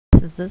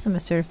this is Liz. I'm a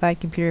certified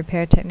computer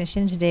repair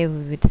technician. Today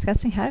we'll be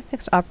discussing how to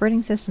fix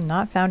operating system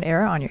not found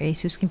error on your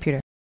Asus computer.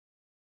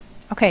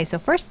 Okay, so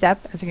first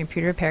step as a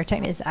computer repair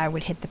technician is I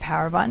would hit the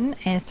power button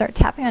and start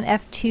tapping on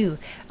F2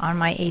 on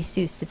my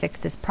Asus to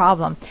fix this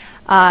problem.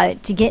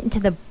 To get into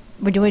the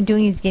what we're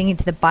doing is getting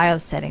into the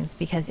BIOS settings,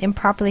 because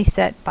improperly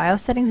set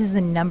BIOS settings is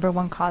the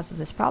 #1 cause of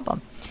this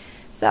problem.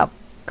 So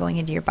going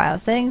into your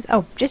BIOS settings,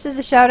 just as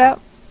a shout out,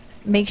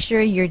 make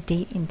sure your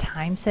date and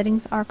time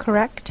settings are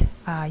correct.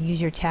 Use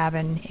your tab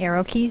and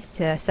arrow keys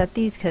to set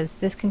these, because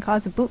this can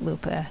cause a boot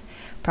loop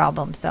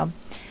problem. So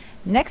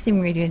next thing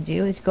we're going to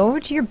do is go over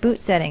to your boot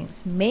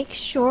settings. Make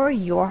sure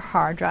your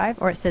hard drive,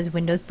 or it says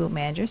Windows Boot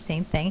Manager,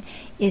 same thing,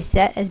 is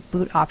set as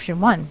boot option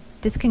 1.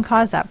 This can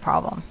cause that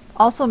problem.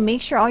 Also,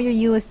 make sure all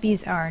your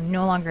USBs are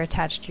no longer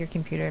attached to your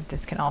computer.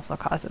 This can also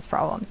cause this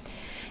problem.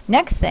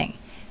 Next thing,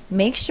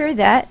 make sure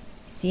that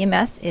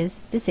CMS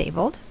is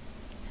disabled.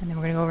 And then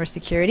we're going to go over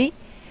security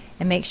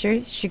and make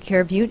sure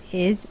secure boot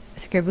is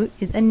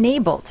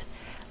enabled.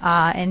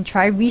 And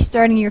try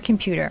restarting your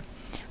computer.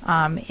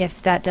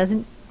 If that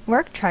doesn't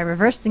work, try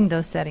reversing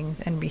those settings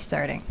and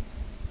restarting.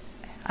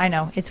 I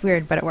know, it's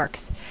weird, but it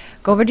works.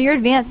 Go over to your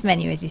advanced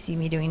menu as you see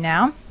me doing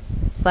now.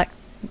 Select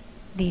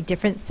the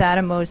different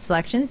SATA mode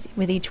selections.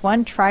 With each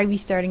one, try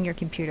restarting your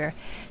computer.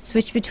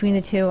 Switch between the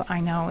two. I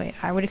know,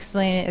 I would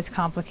explain it, it's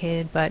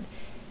complicated, but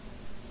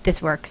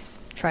this works.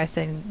 Try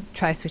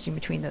switching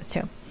between those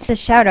two. The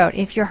shout out,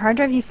 if your hard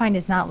drive you find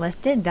is not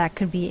listed, that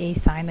could be a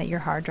sign that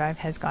your hard drive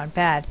has gone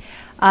bad.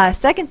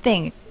 Second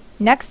thing,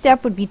 next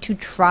step would be to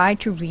try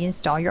to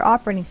reinstall your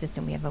operating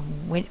system. We have a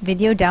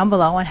video down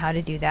below on how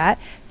to do that.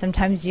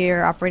 Sometimes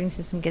your operating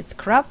system gets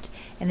corrupt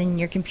and then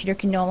your computer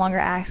can no longer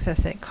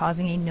access it,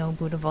 causing a no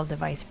bootable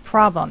device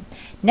problem.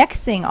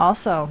 Next thing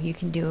also you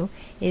can do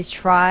is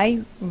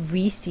try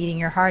reseating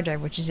your hard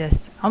drive, which is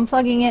just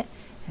unplugging it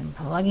and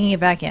plugging it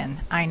back in.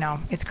 I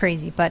know, it's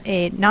crazy, but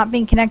it not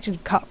being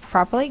connected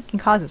properly can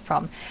cause this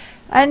problem.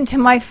 And to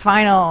my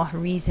final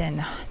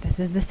reason, this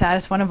is the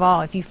saddest one of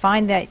all. If you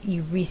find that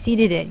you've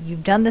reseated it,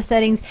 you've done the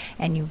settings,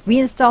 and you've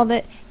reinstalled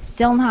it,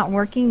 still not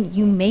working,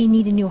 you may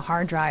need a new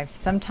hard drive.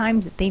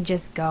 Sometimes they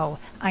just go.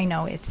 I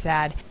know, it's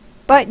sad.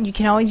 But you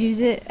can always use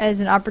it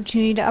as an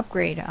opportunity to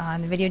upgrade.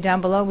 On the video down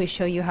below, we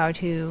show you how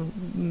to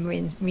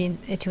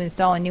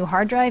install a new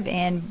hard drive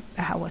and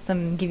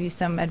give you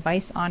some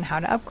advice on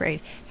how to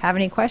upgrade. Have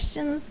any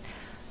questions?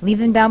 Leave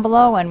them down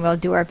below and we'll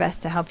do our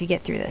best to help you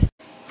get through this.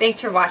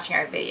 Thanks for watching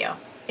our video.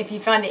 If you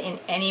found it in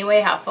any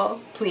way helpful,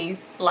 please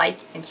like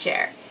and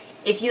share.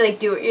 If you like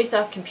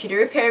do-it-yourself computer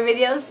repair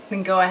videos,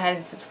 then go ahead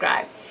and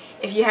subscribe.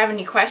 If you have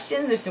any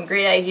questions or some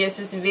great ideas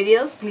for some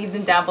videos, leave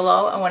them down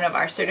below and one of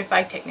our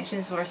certified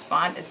technicians will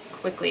respond as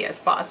quickly as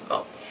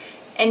possible.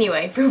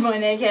 Anyway, from one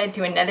egghead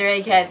to another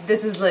egghead,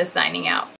 this is Liz signing out.